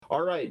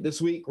All right, this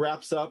week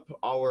wraps up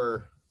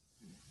our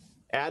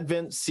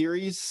Advent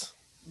series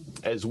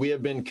as we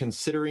have been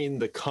considering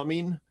the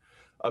coming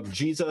of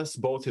Jesus,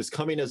 both his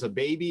coming as a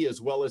baby as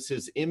well as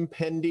his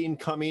impending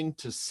coming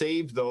to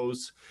save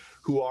those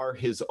who are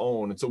his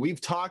own. And so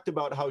we've talked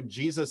about how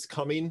Jesus'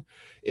 coming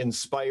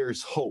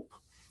inspires hope.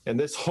 And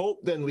this hope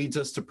then leads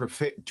us to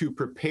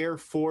prepare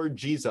for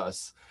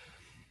Jesus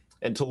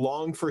and to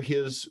long for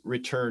his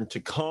return to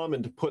come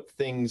and to put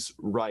things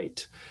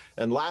right.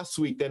 And last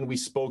week then we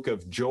spoke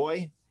of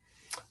joy,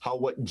 how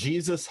what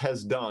Jesus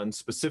has done,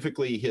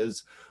 specifically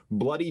his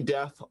bloody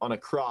death on a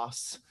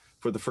cross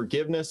for the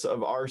forgiveness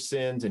of our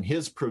sins and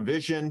his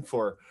provision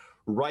for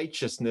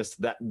righteousness,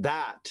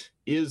 that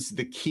is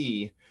the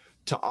key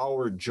to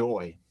our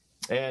joy.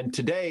 And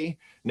today,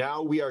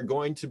 now we are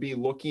going to be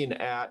looking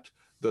at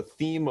the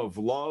theme of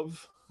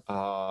love,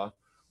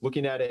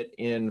 looking at it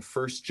in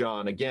 1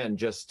 John, again,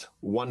 just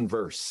one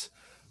verse.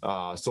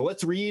 So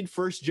let's read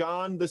 1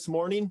 John this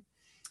morning,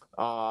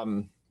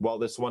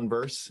 this one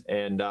verse,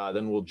 and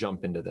then we'll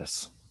jump into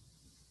this.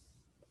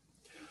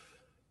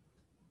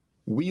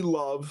 We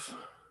love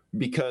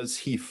because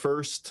he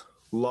first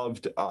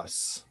loved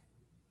us.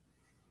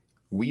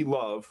 We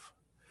love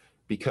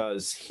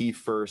because he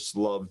first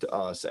loved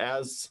us.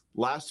 As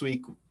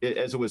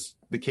it was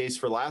the case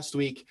for last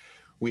week,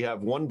 we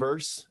have one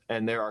verse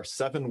and there are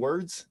 7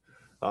 words.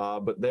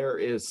 But there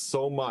is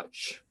so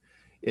much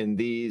in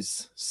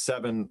these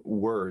 7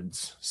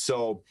 words.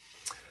 So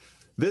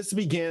this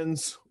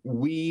begins,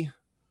 we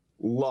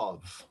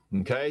love.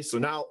 Okay, so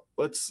now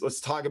let's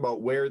talk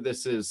about where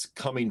this is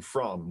coming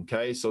from.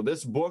 Okay, so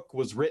this book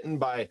was written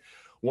by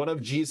one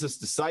of Jesus'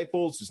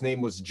 disciples. His name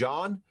was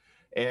John.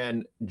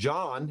 And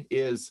John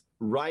is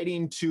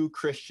writing to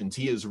Christians.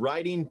 He is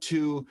writing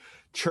to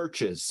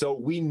churches. So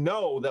we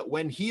know that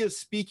when he is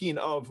speaking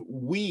of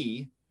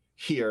we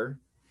here,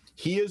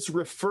 he is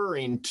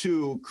referring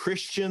to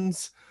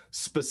Christians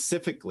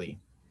specifically.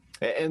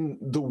 And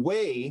the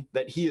way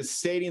that he is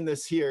stating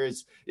this here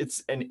is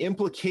it's an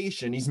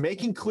implication. He's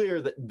making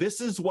clear that this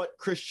is what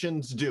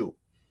Christians do.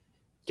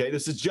 Okay,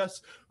 this is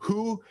just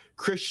who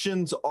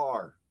Christians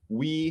are.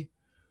 We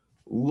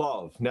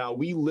love. Now,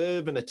 we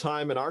live in a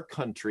time in our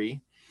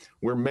country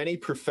where many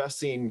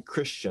professing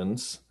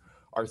Christians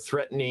are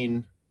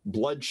threatening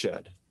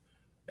bloodshed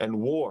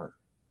and war.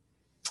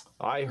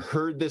 I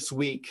heard this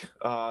week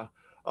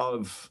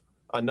of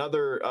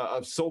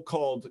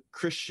so-called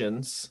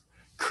Christians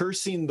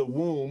cursing the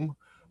womb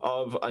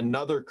of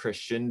another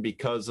Christian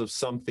because of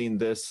something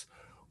this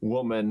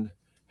woman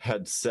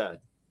had said.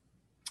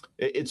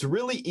 It's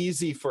really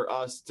easy for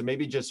us to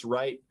maybe just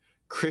write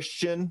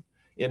Christian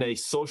in a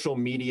social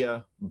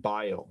media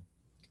bio,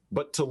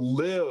 but to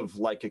live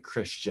like a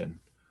Christian,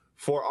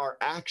 for our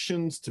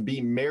actions to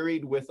be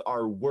married with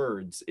our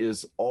words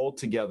is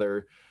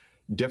altogether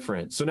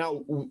different. So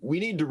now we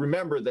need to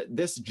remember that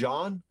this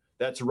John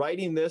that's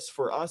writing this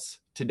for us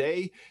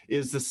today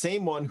is the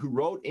same one who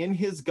wrote in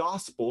his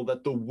gospel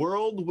that the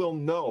world will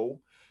know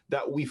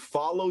that we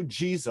follow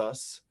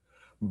Jesus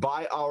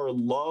by our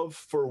love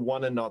for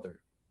one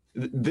another.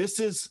 This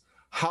is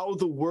how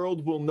the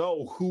world will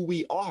know who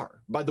we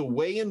are, by the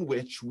way in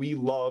which we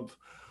love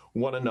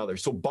one another.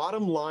 So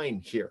bottom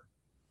line here,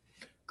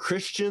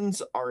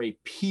 Christians are a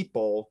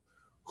people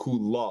who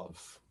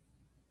love.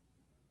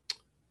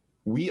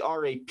 We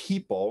are a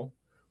people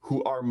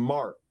who are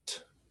marked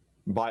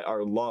by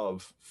our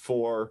love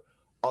for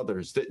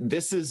others.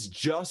 This is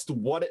just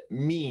what it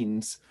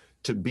means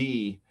to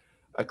be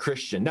a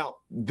Christian. Now,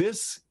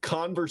 this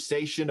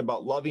conversation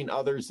about loving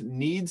others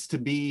needs to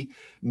be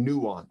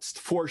nuanced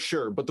for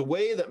sure. But the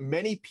way that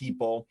many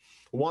people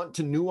want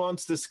to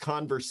nuance this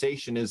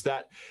conversation is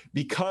that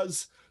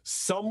because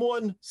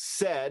someone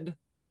said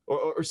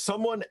or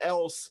someone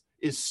else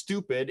is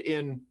stupid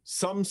in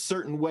some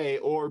certain way,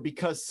 or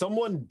because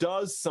someone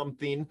does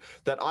something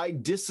that I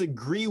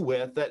disagree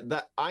with,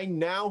 that I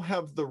now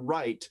have the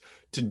right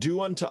to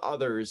do unto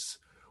others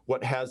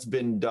what has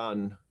been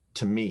done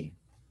to me.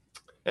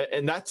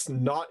 And that's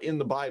not in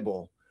the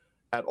Bible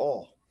at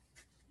all.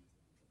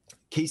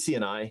 Casey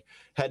and I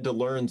had to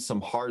learn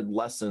some hard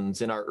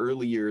lessons in our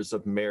early years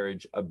of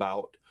marriage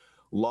about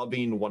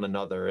loving one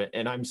another.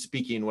 And I'm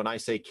speaking, when I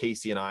say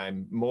Casey and I,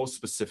 I'm most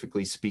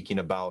specifically speaking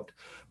about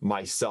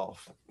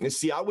myself. You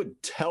see, I would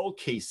tell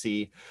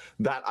Casey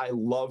that I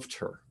loved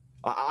her.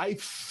 I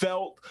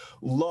felt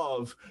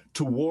love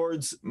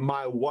towards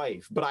my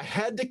wife, but I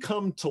had to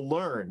come to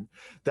learn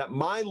that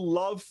my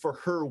love for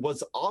her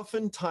was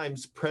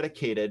oftentimes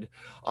predicated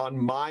on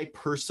my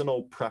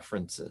personal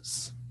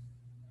preferences.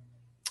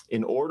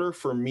 In order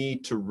for me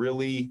to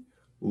really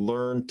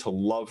learn to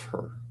love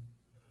her,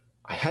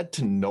 I had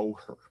to know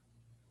her.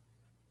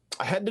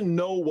 I had to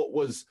know what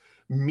was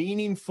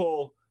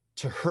meaningful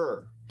to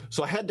her.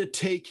 So I had to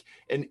take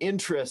an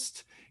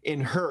interest in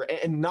her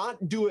and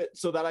not do it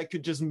so that I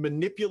could just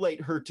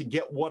manipulate her to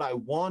get what I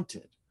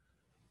wanted.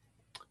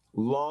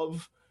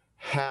 Love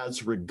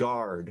has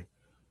regard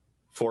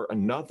for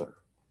another.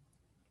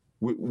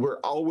 We're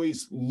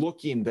always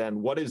looking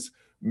then what is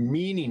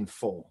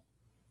meaningful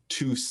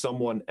to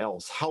someone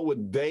else? How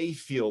would they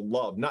feel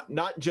loved?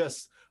 Not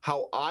just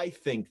how I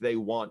think they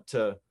want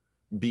to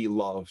be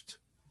loved,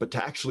 but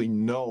to actually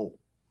know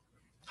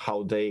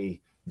how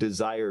they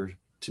desire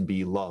to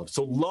be loved.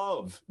 So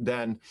love,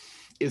 then,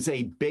 is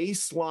a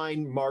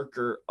baseline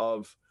marker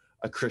of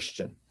a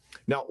Christian.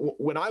 Now,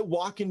 when I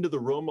walk into the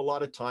room a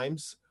lot of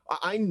times,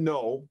 I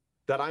know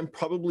that I'm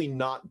probably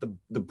not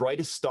the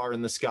brightest star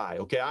in the sky,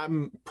 okay?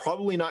 I'm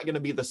probably not going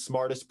to be the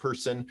smartest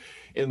person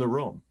in the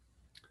room.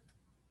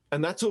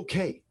 And that's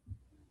okay.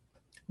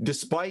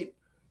 Despite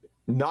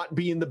not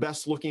being the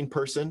best looking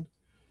person,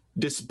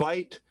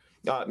 despite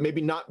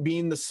maybe not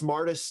being the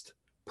smartest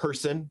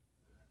person,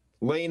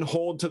 laying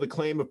hold to the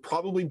claim of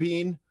probably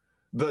being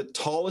the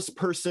tallest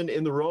person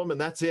in the room, and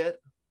that's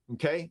it,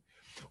 okay?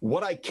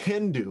 What I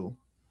can do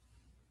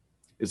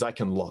is I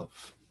can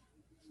love.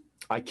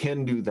 I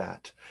can do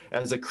that.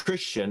 As a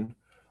Christian,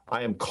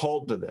 I am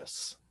called to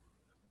this,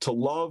 to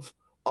love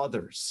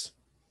others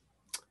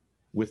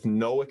with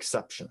no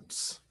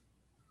exceptions,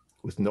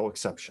 with no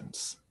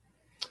exceptions.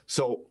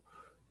 So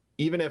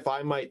even if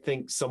I might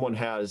think someone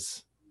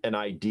has an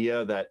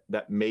idea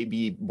that may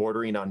be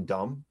bordering on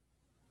dumb,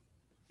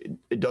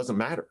 it doesn't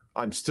matter.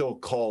 I'm still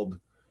called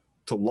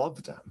to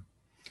love them.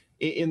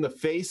 In the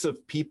face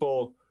of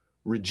people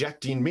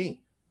rejecting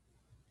me,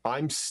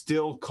 I'm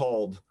still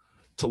called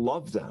to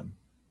love them.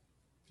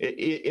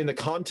 In the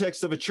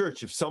context of a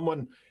church, if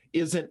someone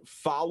isn't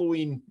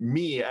following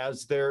me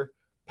as their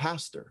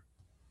pastor,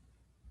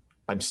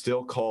 I'm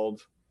still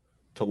called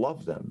to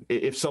love them.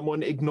 If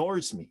someone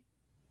ignores me,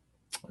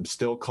 I'm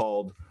still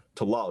called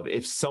to love.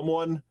 If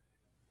someone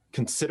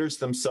considers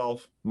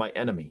themselves my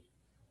enemy,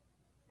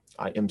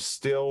 I am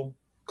still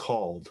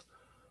called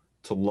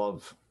to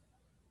love.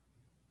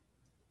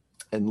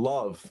 And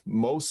love,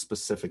 most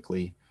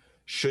specifically,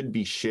 should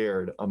be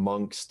shared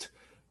amongst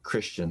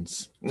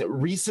Christians.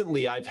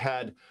 Recently, I've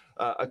had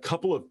a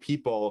couple of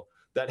people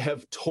that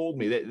have told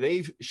me that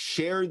they've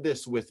shared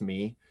this with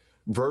me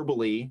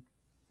verbally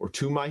or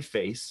to my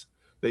face.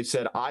 They've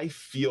said, I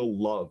feel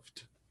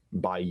loved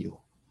by you.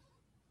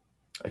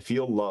 I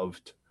feel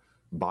loved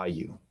by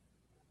you.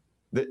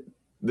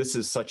 This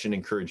is such an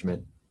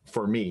encouragement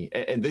for me.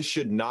 And this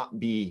should not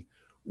be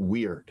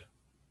weird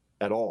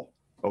at all,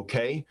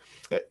 okay?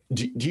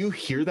 Do you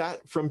hear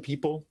that from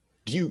people?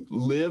 Do you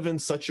live in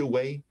such a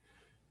way?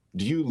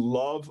 Do you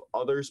love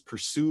others,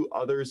 pursue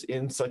others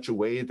in such a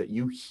way that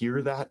you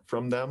hear that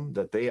from them,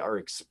 that they are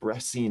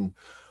expressing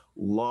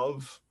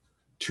love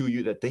to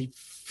you, that they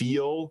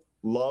feel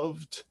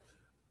loved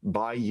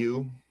by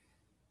you?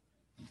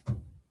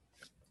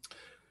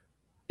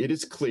 It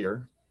is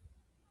clear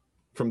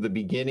from the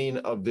beginning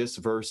of this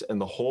verse and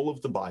the whole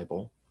of the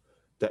Bible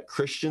that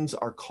Christians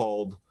are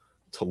called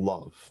to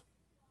love.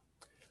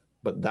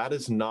 But that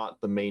is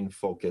not the main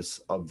focus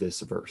of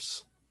this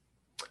verse.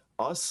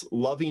 Us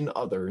loving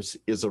others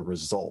is a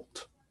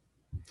result.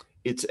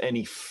 It's an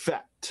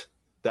effect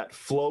that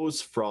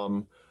flows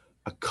from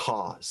a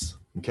cause.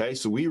 Okay,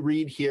 so we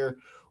read here,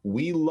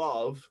 we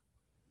love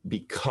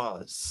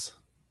because.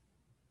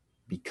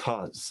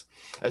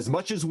 As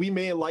much as we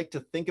may like to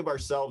think of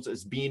ourselves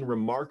as being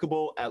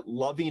remarkable at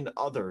loving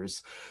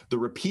others, the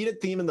repeated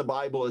theme in the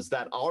Bible is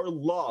that our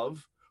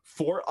love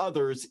for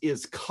others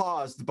is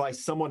caused by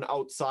someone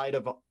outside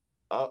of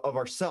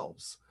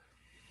ourselves.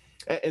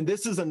 And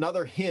this is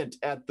another hint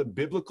at the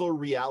biblical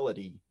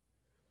reality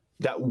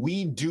that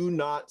we do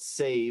not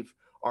save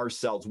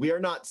ourselves. We are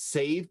not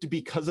saved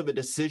because of a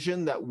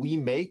decision that we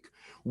make.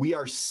 We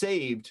are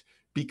saved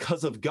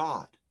because of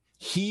God.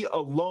 He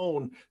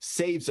alone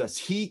saves us.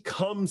 He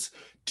comes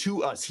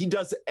to us. He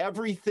does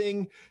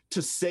everything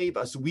to save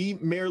us. We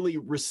merely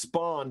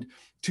respond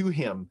to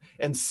him.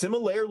 And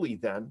similarly,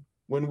 then,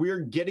 when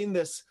we're getting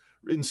this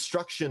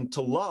instruction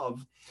to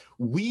love,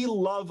 we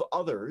love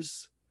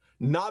others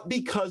not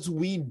because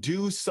we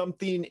do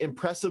something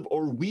impressive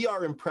or we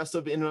are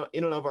impressive in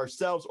and of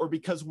ourselves or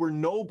because we're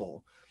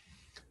noble,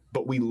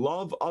 but we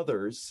love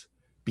others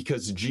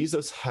because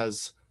Jesus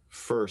has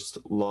first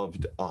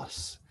loved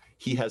us.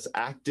 He has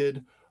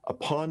acted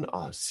upon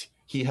us.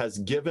 He has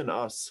given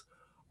us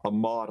a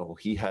model.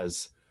 He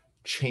has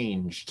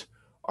changed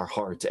our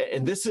hearts.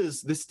 And this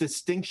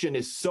distinction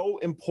is so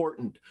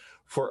important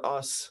for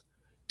us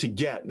to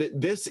get.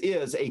 This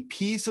is a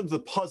piece of the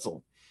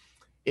puzzle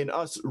in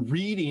us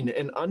reading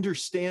and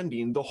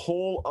understanding the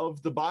whole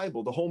of the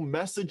Bible, the whole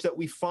message that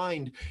we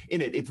find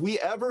in it. If we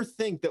ever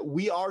think that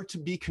we are to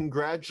be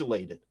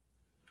congratulated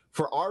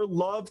for our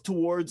love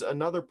towards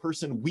another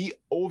person, we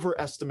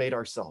overestimate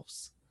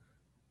ourselves.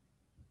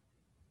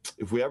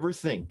 If we ever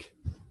think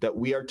that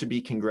we are to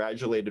be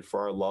congratulated for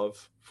our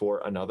love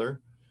for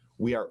another,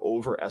 we are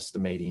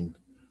overestimating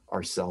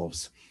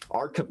ourselves.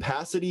 Our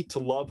capacity to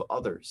love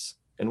others,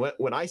 and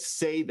when I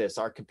say this,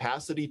 our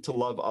capacity to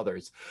love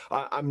others,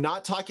 I'm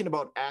not talking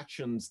about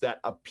actions that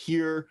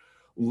appear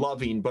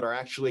loving, but are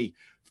actually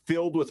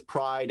filled with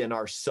pride and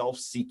are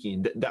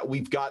self-seeking, that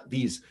we've got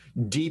these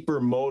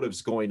deeper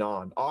motives going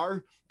on.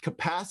 Our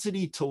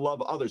capacity to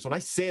love others. When I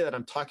say that,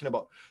 I'm talking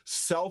about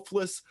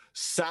selfless,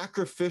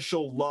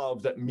 sacrificial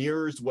love that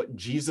mirrors what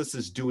Jesus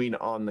is doing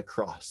on the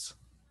cross.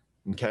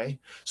 Okay?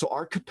 So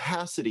our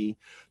capacity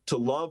to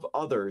love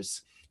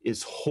others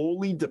is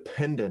wholly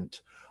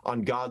dependent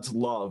on God's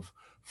love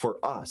for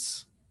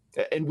us.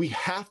 And we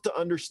have to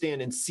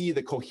understand and see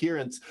the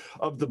coherence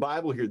of the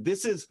Bible here.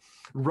 This is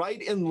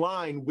right in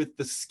line with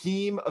the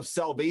scheme of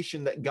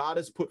salvation that God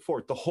has put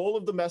forth. The whole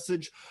of the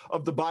message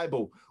of the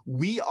Bible.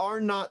 We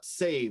are not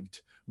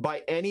saved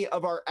by any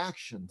of our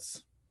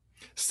actions.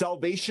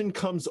 Salvation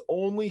comes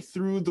only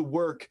through the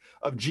work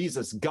of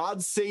Jesus.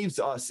 God saves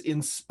us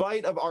in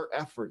spite of our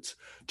efforts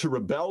to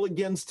rebel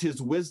against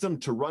his wisdom,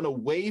 to run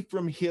away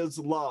from his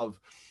love,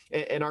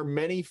 and our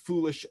many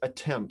foolish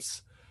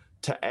attempts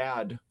to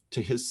add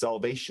to his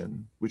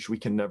salvation, which we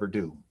can never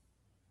do.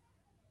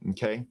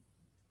 Okay?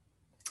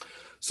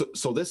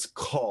 So this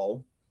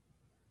call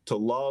to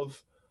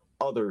love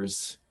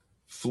others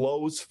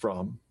flows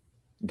from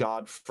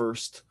God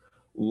first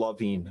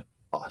loving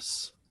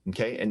us.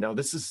 Okay? And now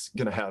this is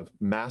going to have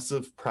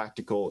massive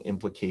practical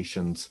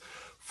implications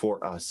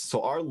for us.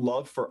 So our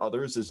love for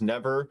others is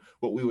never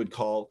what we would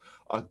call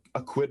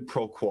a quid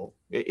pro quo.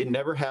 It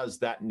never has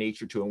that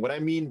nature to it. And what I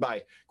mean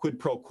by quid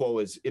pro quo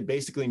is it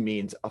basically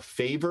means a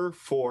favor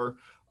for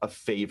a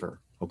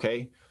favor.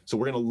 Okay? So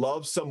we're going to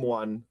love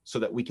someone so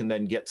that we can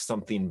then get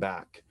something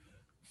back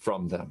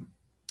from them.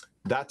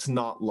 That's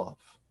not love.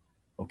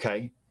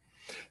 Okay?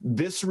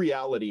 This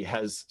reality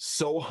has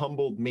so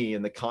humbled me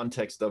in the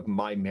context of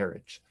my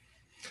marriage.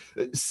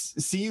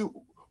 See,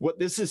 what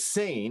this is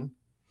saying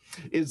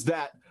is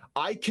that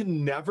I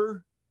can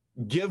never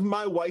give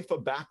my wife a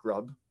back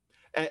rub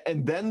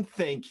and then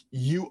think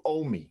you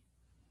owe me.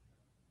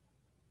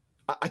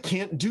 I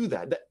can't do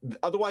that.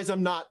 Otherwise,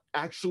 I'm not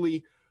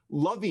actually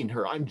loving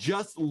her. I'm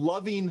just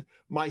loving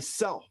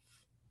myself.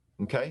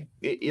 Okay?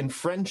 In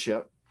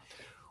friendship,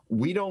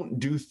 we don't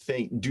do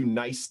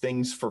nice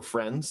things for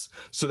friends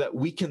so that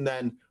we can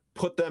then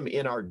put them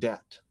in our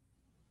debt,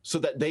 so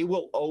that they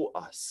will owe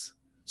us,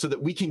 so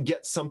that we can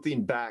get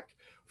something back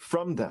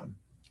from them.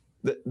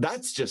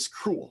 That's just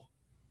cruel.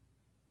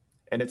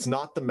 And it's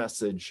not the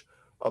message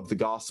of the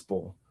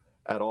gospel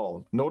at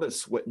all.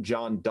 Notice what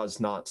John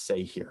does not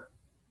say here.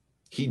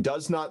 He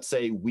does not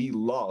say we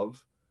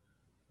love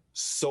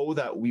so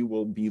that we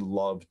will be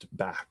loved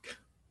back.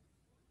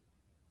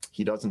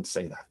 He doesn't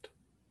say that.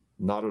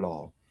 Not at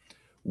all.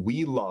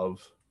 We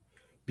love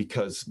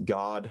because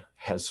God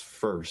has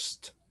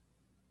first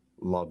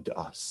loved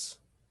us.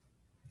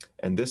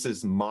 And this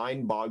is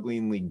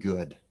mind-bogglingly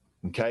good,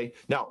 okay?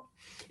 Now,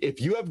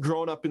 if you have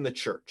grown up in the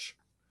church,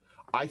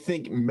 I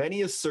think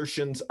many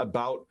assertions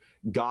about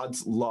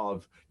God's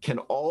love can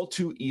all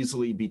too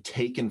easily be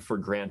taken for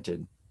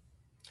granted.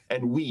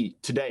 And we,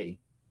 today,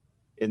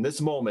 in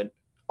this moment,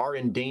 are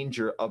in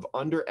danger of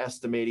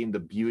underestimating the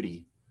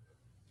beauty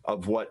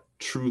of what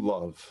true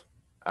love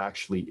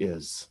actually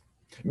is.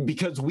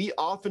 Because we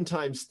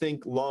oftentimes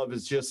think love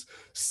is just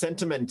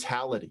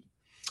sentimentality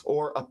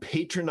or a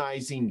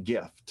patronizing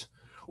gift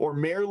or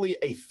merely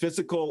a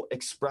physical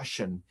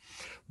expression.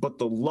 But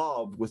the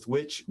love with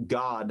which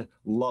God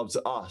loves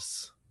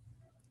us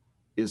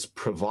is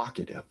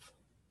provocative.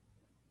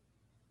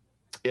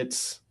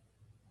 It's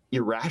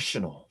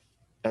irrational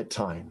at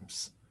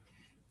times.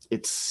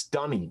 It's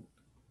stunning.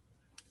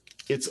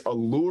 It's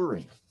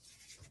alluring.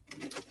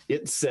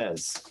 It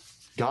says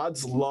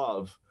God's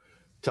love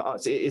to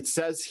us. It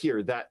says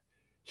here that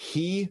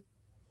he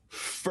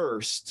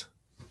first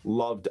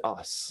loved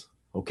us,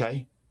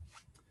 okay?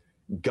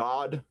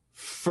 God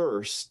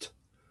first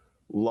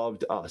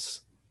loved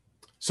us.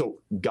 So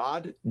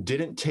God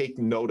didn't take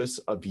notice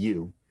of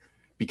you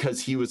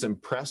because he was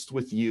impressed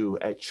with you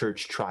at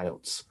church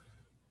tryouts,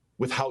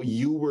 with how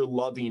you were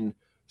loving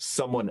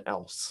someone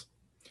else.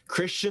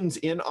 Christians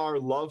in our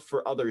love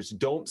for others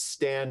don't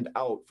stand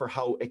out for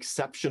how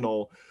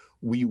exceptional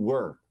we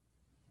were.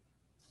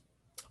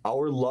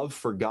 Our love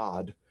for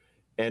God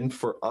and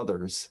for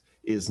others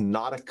is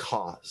not a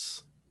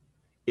cause.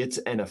 It's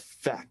an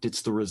effect.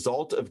 It's the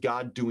result of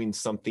God doing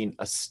something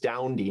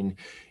astounding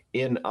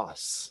in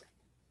us.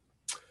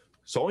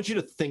 So I want you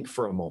to think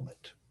for a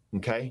moment,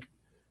 okay?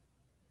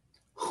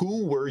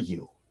 Who were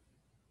you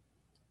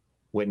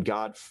when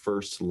God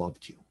first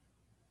loved you?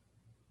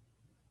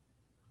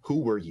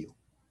 Who were you?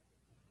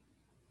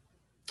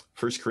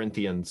 1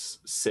 Corinthians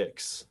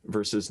 6,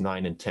 verses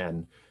 9 and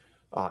 10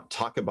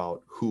 talk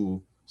about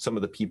who some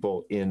of the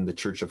people in the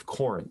church of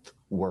Corinth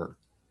were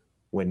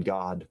when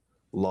God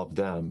loved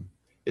them.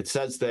 It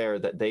says there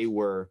that they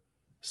were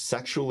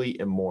sexually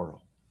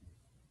immoral.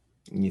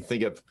 And you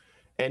think of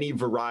any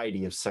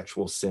variety of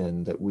sexual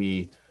sin that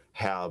we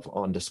have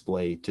on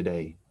display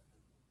today.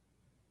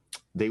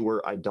 They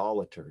were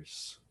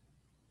idolaters.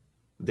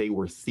 They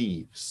were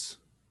thieves.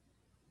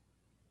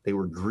 They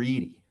were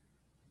greedy.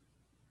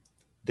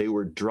 They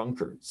were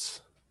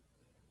drunkards.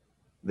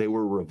 They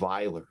were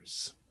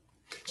revilers.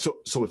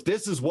 So if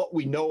this is what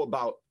we know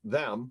about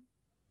them,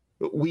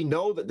 we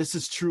know that this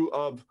is true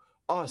of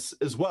us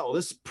as well.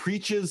 This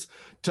preaches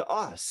to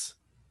us.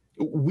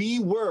 We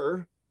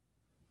were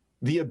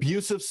the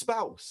abusive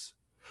spouse.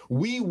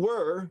 We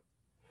were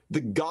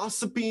the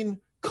gossiping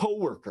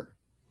coworker.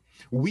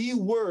 We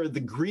were the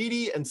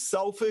greedy and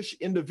selfish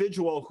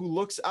individual who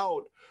looks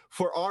out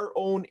for our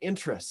own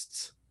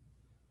interests.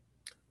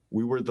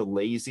 We were the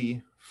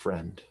lazy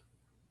friend,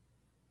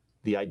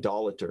 the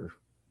idolater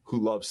who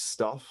loves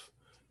stuff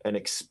and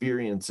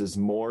experiences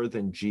more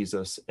than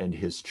Jesus and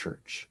his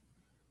church.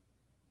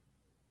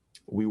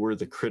 We were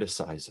the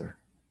criticizer,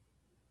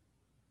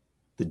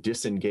 the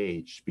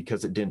disengaged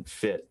because it didn't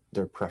fit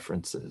their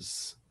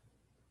preferences,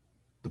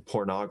 the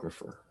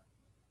pornographer.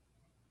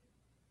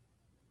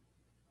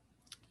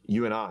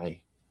 You and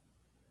I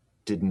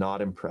did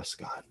not impress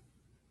God.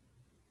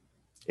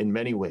 In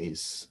many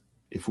ways,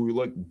 if we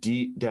look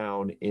deep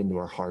down into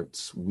our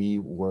hearts, we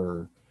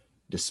were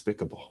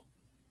despicable.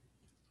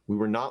 We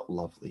were not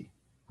lovely.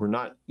 We're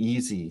not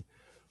easy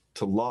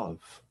to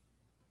love.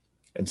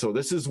 And so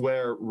this is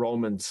where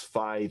Romans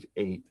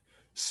 5:8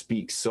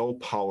 speaks so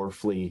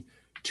powerfully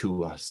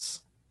to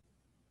us.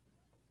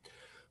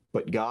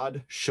 But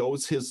God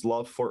shows his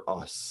love for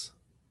us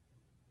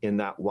in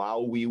that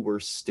while we were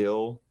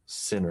still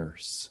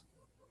sinners,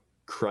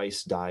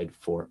 Christ died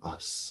for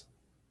us.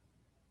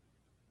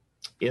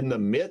 In the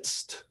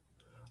midst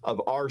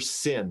of our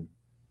sin,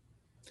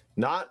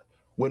 not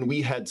when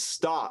we had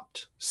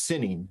stopped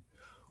sinning,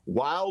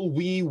 while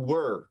we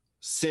were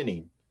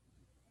sinning,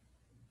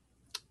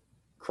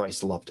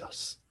 Christ loved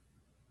us.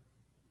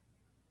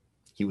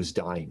 He was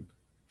dying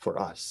for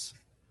us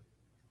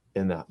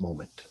in that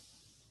moment.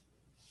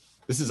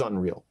 This is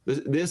unreal.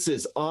 This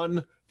is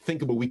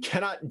unthinkable. We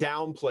cannot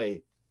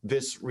downplay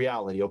this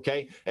reality,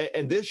 okay?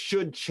 And this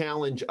should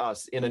challenge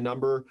us in a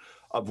number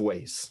of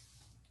ways,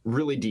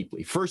 really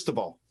deeply. First of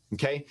all,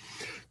 okay,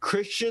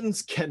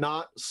 Christians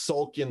cannot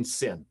sulk in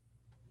sin.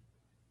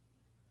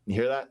 You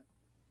hear that?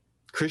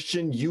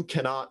 Christian, you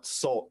cannot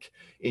sulk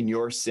in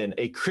your sin.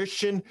 A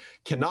Christian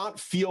cannot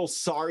feel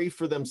sorry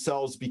for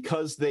themselves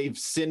because they've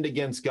sinned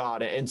against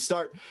God and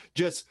start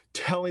just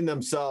telling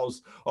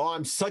themselves, oh,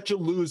 I'm such a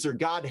loser.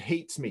 God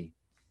hates me.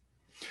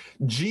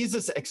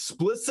 Jesus'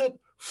 explicit,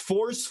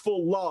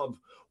 forceful love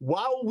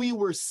while we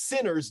were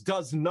sinners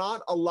does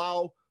not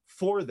allow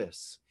for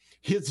this.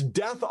 His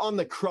death on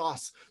the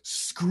cross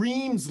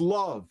screams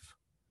love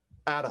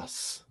at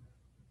us,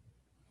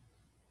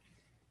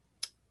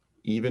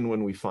 even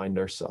when we find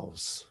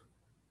ourselves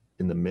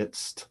in the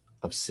midst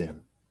of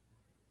sin.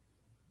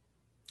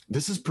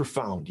 This is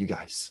profound, you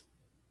guys.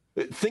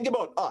 Think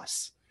about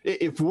us.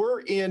 If we're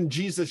in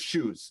Jesus'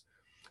 shoes,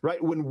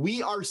 right? When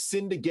we are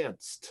sinned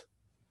against,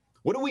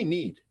 what do we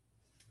need?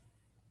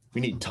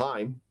 We need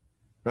time,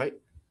 right?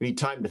 We need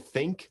time to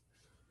think,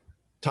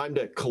 time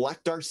to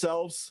collect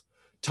ourselves,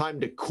 time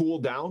to cool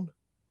down.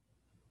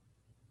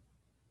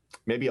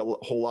 Maybe a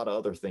whole lot of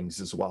other things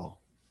as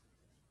well.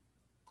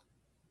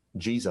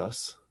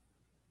 Jesus,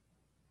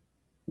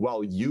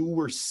 while you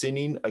were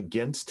sinning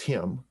against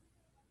him,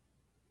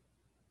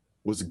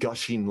 was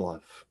gushing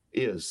love,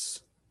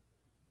 is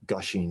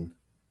gushing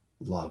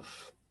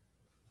love.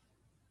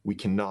 We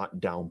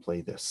cannot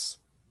downplay this.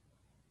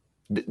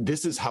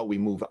 This is how we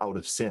move out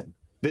of sin.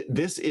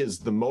 This is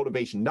the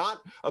motivation,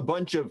 not a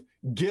bunch of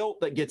guilt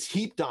that gets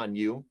heaped on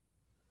you,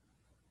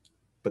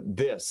 but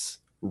this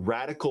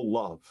radical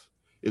love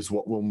is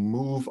what will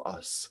move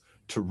us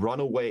to run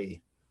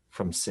away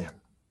from sin.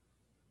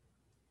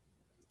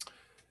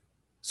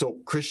 So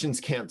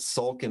Christians can't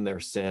sulk in their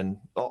sin.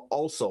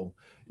 Also,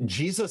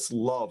 Jesus'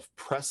 love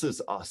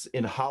presses us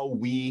in how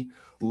we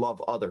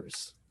love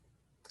others,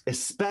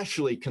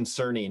 especially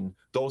concerning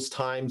those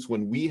times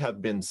when we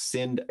have been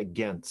sinned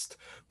against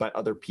by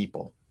other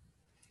people.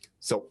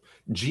 So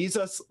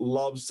Jesus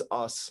loves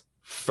us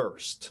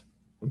first,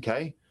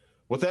 okay?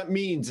 What that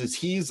means is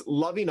he's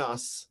loving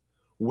us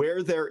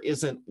where there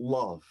isn't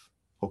love,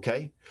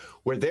 okay?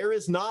 Where there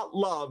is not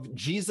love,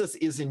 Jesus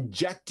is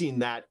injecting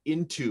that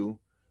into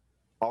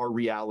our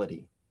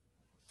reality.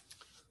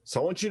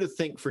 So I want you to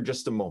think for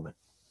just a moment,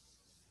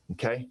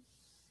 okay?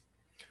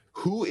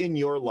 Who in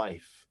your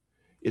life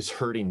is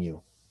hurting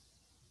you?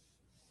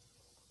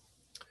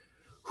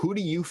 Who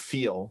do you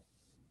feel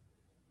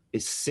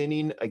is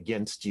sinning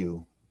against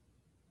you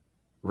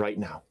right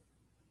now?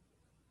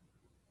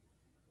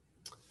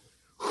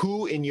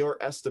 Who in your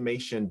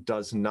estimation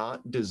does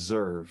not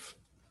deserve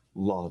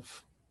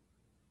love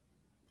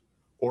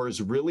or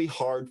is really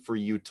hard for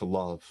you to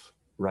love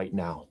right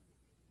now?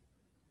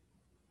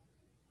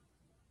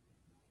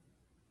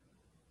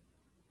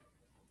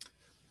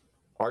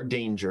 Our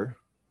danger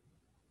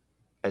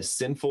as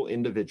sinful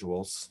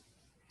individuals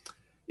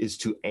is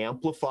to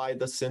amplify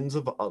the sins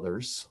of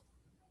others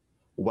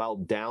while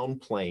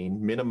downplaying,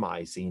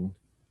 minimizing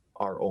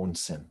our own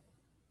sin.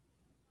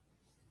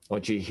 I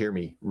want you to hear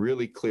me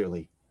really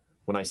clearly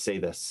when I say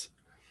this.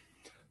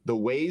 The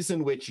ways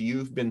in which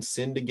you've been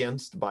sinned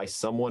against by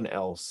someone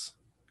else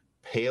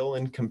pale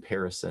in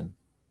comparison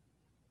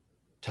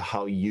to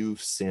how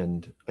you've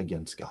sinned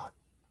against God.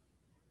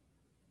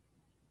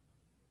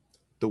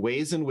 The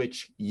ways in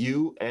which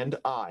you and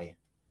I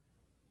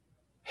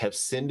have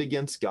sinned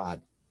against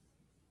God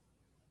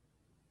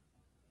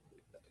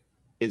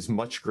is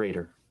much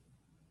greater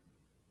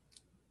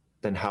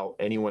than how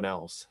anyone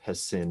else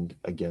has sinned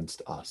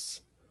against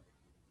us.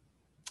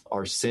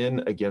 Our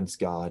sin against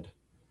God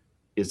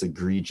is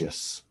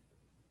egregious.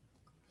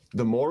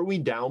 The more we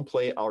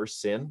downplay our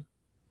sin,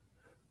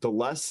 the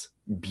less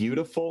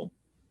beautiful,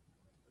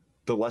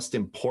 the less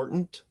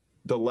important,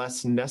 the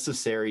less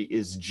necessary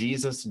is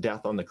Jesus'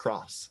 death on the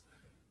cross.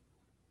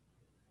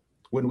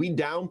 When we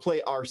downplay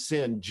our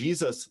sin,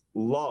 Jesus'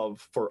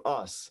 love for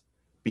us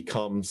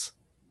becomes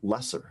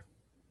lesser.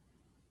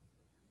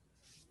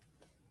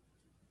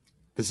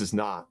 This is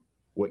not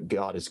what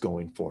God is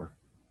going for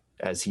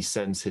as he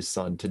sends his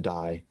son to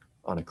die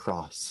on a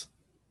cross.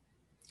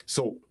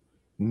 So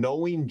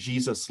knowing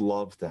Jesus'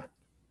 love then,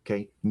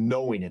 okay,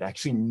 knowing it,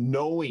 actually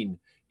knowing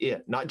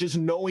it, not just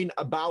knowing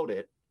about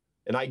it,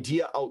 an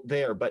idea out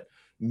there, but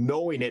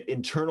knowing it,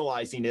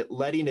 internalizing it,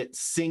 letting it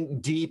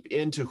sink deep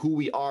into who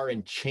we are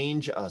and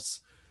change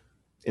us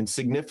in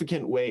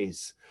significant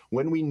ways.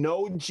 When we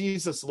know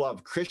Jesus'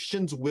 love,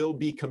 Christians will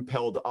be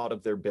compelled out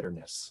of their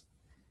bitterness.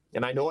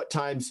 And I know at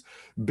times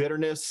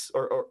bitterness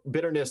or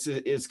bitterness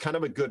is kind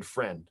of a good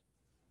friend,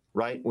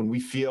 right? When we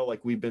feel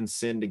like we've been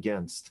sinned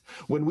against.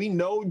 When we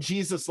know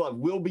Jesus' love,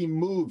 we'll be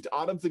moved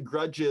out of the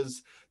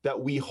grudges that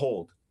we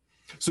hold.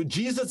 So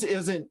Jesus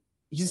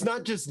he's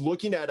not just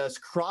looking at us,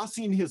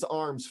 crossing his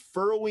arms,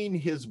 furrowing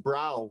his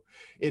brow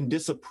in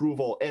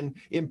disapproval, and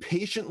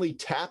impatiently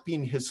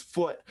tapping his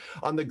foot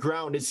on the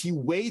ground as he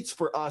waits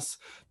for us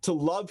to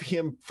love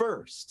him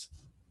first.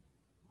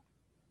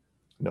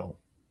 No,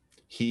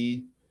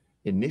 he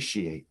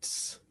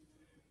initiates.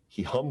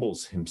 He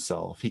humbles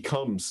himself. He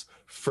comes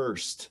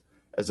first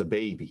as a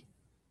baby,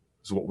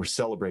 is what we're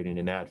celebrating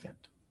in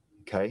Advent,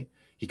 okay?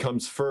 He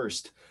comes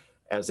first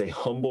as a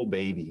humble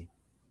baby,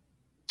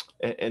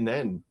 and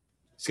then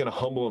he's going to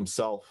humble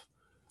himself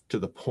to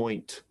the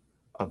point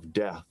of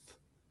death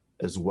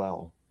as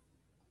well.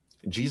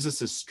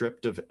 Jesus is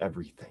stripped of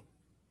everything.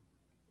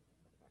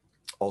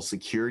 All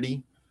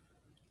security,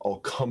 all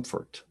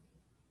comfort,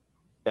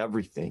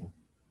 everything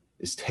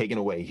is taken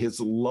away. His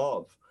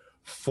love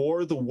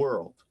for the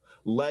world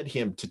led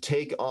him to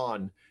take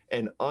on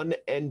an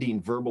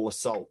unending verbal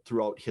assault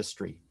throughout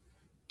history,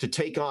 to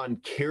take on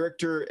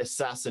character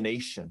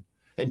assassination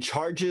and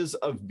charges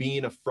of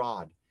being a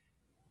fraud.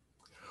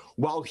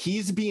 While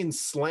he's being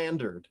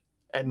slandered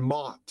and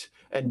mocked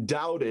and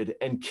doubted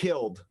and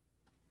killed,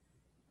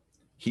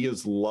 he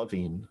is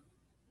loving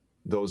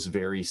those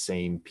very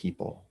same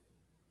people,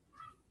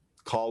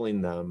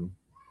 calling them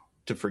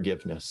to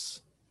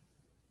forgiveness,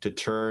 to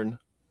turn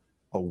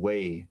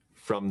away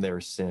from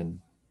their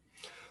sin.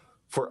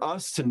 For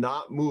us to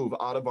not move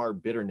out of our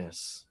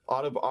bitterness,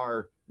 out of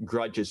our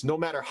grudges, no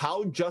matter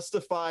how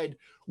justified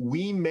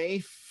we may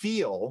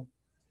feel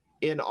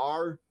in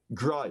our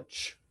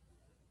grudge,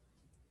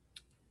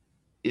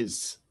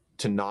 is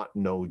to not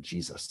know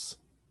Jesus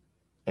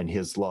and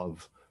his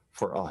love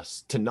for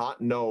us, to not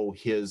know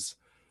his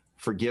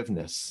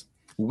forgiveness.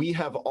 We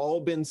have all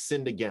been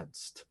sinned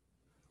against.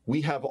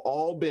 We have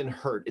all been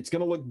hurt. It's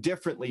going to look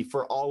differently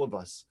for all of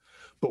us.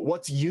 But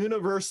what's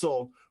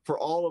universal for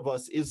all of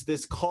us is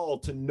this call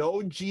to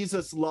know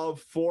Jesus' love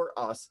for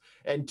us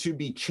and to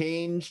be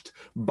changed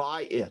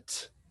by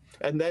it,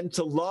 and then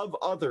to love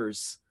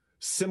others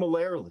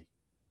similarly.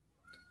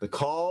 The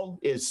call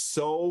is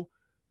so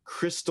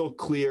crystal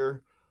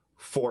clear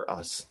for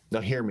us.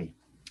 Now, hear me.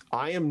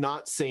 I am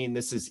not saying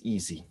this is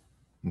easy,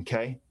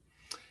 okay?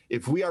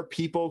 If we are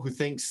people who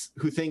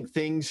think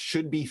things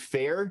should be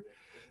fair,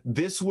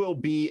 this will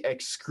be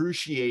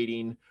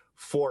excruciating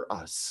for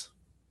us.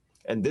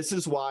 And this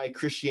is why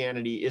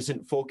Christianity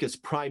isn't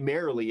focused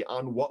primarily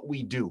on what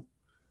we do,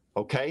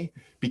 okay?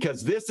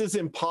 Because this is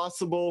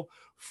impossible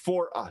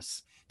for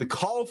us. The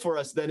call for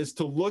us then is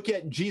to look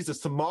at Jesus,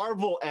 to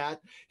marvel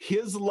at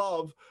his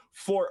love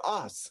for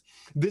us.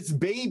 This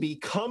baby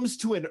comes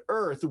to an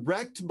earth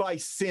wrecked by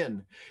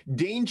sin.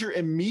 Danger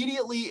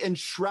immediately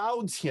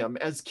enshrouds him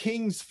as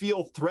kings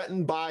feel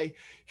threatened by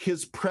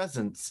his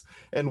presence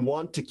and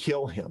want to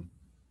kill him.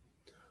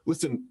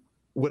 Listen,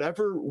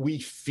 whatever we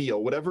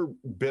feel, whatever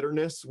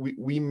bitterness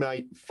we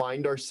might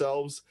find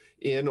ourselves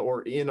in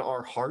or in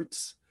our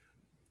hearts,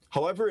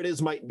 however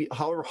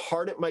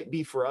hard it might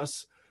be for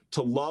us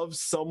to love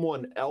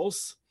someone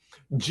else,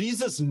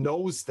 Jesus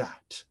knows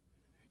that.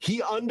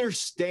 He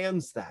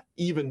understands that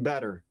even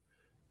better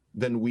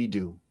than we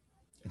do.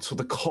 And so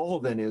the call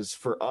then is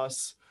for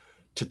us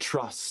to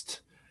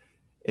trust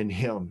in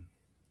him.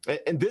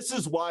 And this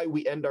is why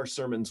we end our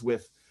sermons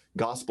with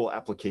gospel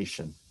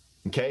application,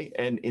 okay?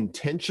 And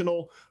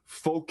intentional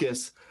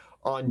focus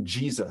on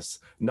Jesus,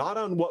 not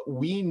on what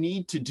we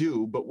need to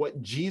do, but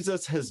what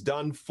Jesus has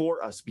done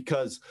for us,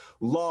 because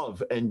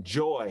love and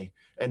joy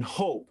and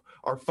hope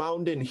are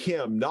found in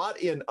him, not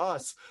in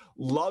us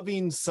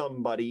loving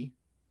somebody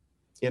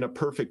in a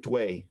perfect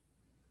way.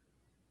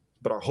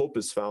 But our hope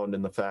is found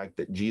in the fact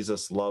that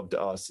Jesus loved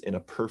us in a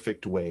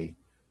perfect way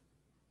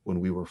when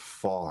we were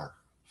far,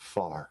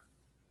 far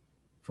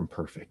from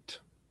perfect.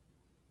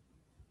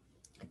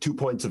 2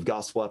 points of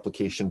gospel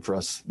application for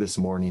us this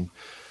morning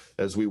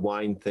as we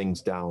wind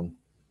things down.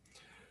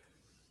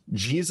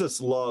 Jesus'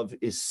 love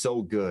is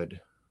so good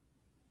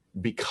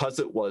because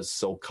it was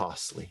so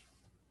costly.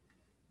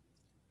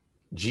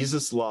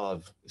 Jesus'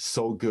 love is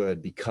so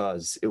good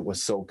because it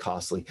was so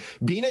costly.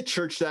 Being a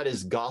church that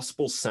is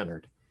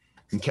gospel-centered,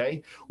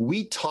 okay,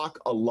 we talk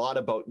a lot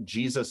about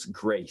Jesus'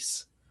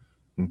 grace,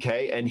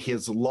 okay, and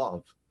his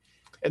love.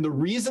 And the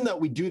reason that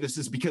we do this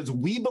is because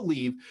we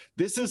believe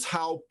this is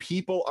how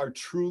people are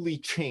truly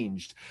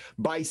changed,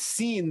 by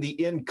seeing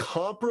the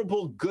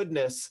incomparable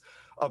goodness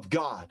of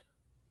God.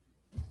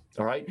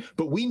 All right.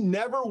 But we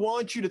never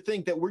want you to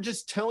think that we're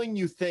just telling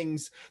you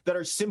things that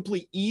are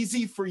simply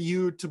easy for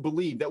you to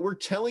believe, that we're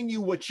telling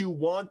you what you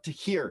want to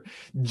hear.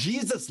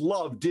 Jesus'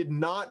 love did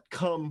not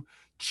come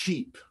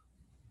cheap.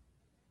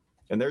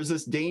 And there's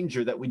this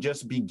danger that we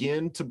just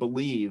begin to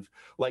believe,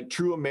 like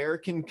true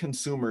American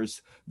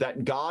consumers,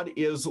 that God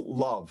is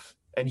love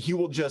and he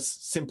will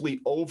just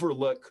simply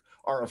overlook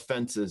our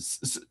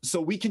offenses. So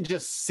we can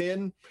just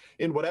sin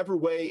in whatever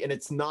way and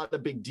it's not a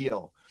big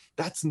deal.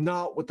 That's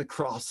not what the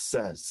cross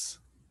says.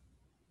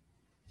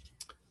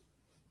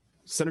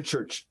 Center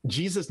Church,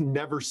 Jesus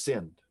never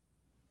sinned,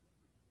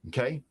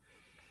 okay?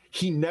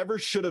 He never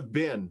should have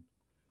been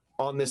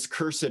on this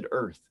cursed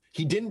earth.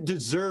 He didn't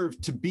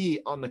deserve to be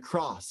on the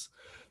cross.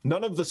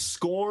 None of the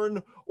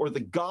scorn or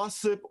the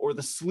gossip or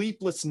the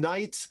sleepless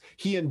nights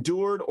he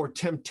endured, or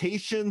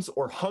temptations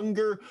or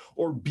hunger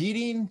or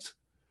beatings,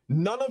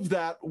 none of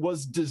that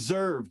was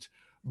deserved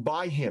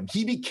by him.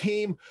 He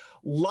became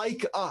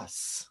like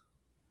us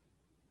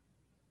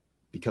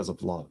because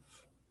of love.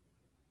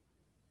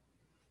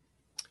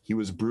 He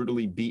was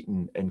brutally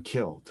beaten and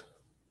killed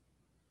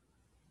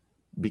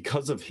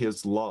because of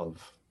his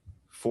love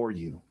for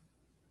you.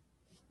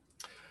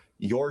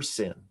 Your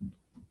sin,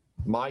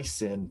 my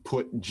sin,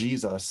 put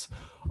Jesus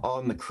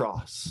on the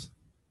cross.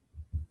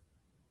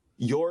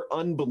 Your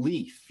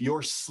unbelief,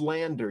 your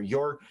slander,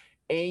 your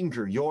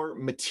anger, your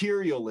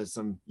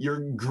materialism, your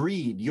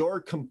greed,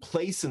 your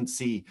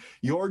complacency,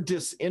 your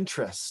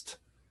disinterest,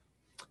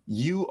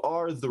 you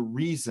are the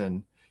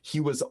reason he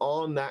was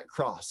on that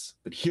cross.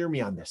 But hear me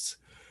on this.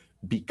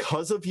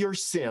 Because of your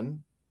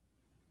sin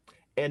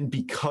and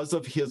because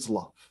of his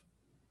love,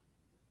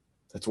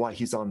 that's why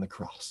he's on the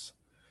cross.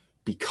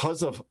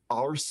 Because of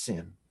our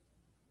sin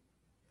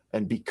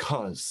and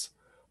because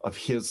of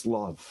his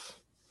love.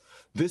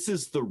 This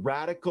is the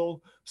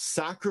radical,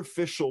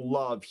 sacrificial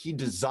love he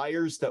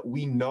desires that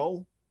we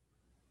know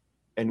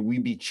and we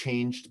be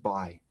changed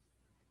by.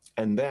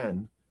 And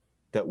then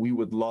that we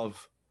would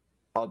love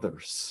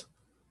others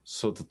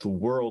so that the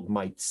world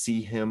might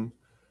see him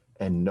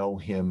and know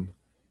him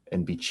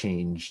and be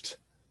changed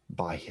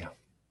by him.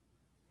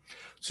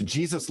 So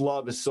Jesus'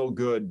 love is so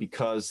good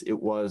because it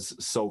was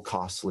so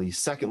costly.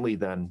 Secondly,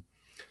 then,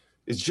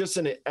 it's just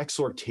an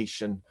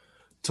exhortation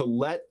to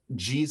let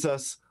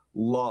Jesus'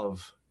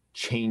 love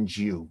change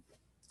you,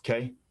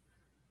 okay?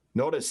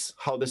 Notice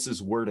how this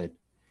is worded.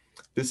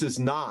 This is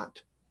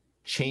not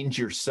change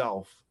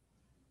yourself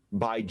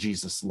by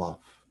Jesus' love.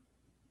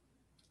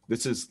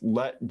 This is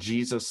let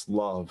Jesus'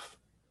 love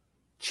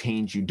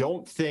change you.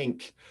 Don't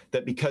think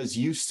that because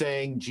you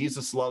sang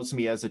Jesus loves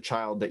me as a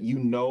child that you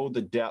know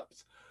the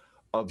depth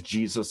of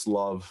Jesus'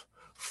 love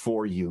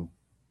for you.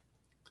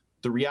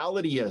 The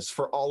reality is,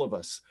 for all of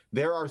us,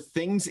 there are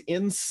things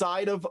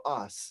inside of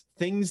us,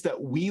 things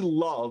that we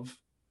love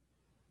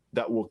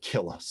that will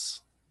kill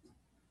us.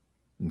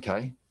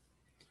 Okay?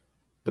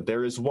 But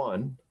there is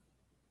one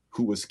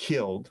who was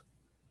killed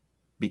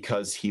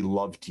because he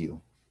loved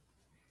you.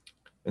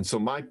 And so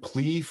my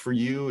plea for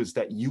you is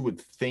that you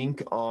would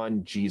think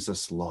on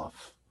Jesus'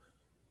 love.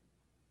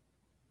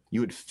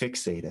 You would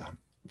fixate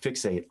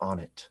on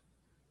it.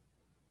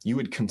 You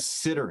would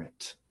consider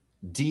it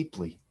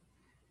deeply.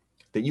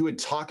 That you would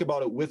talk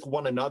about it with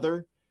one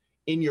another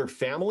in your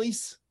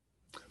families,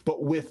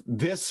 but with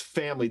this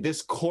family,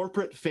 this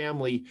corporate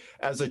family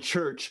as a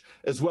church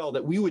as well,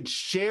 that we would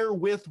share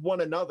with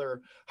one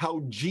another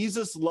how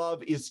Jesus'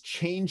 love is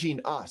changing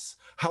us,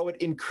 how it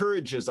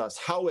encourages us,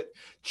 how it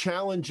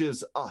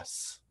challenges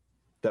us,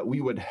 that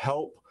we would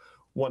help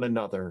one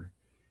another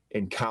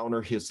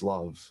encounter his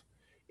love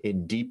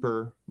in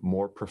deeper,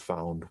 more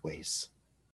profound ways.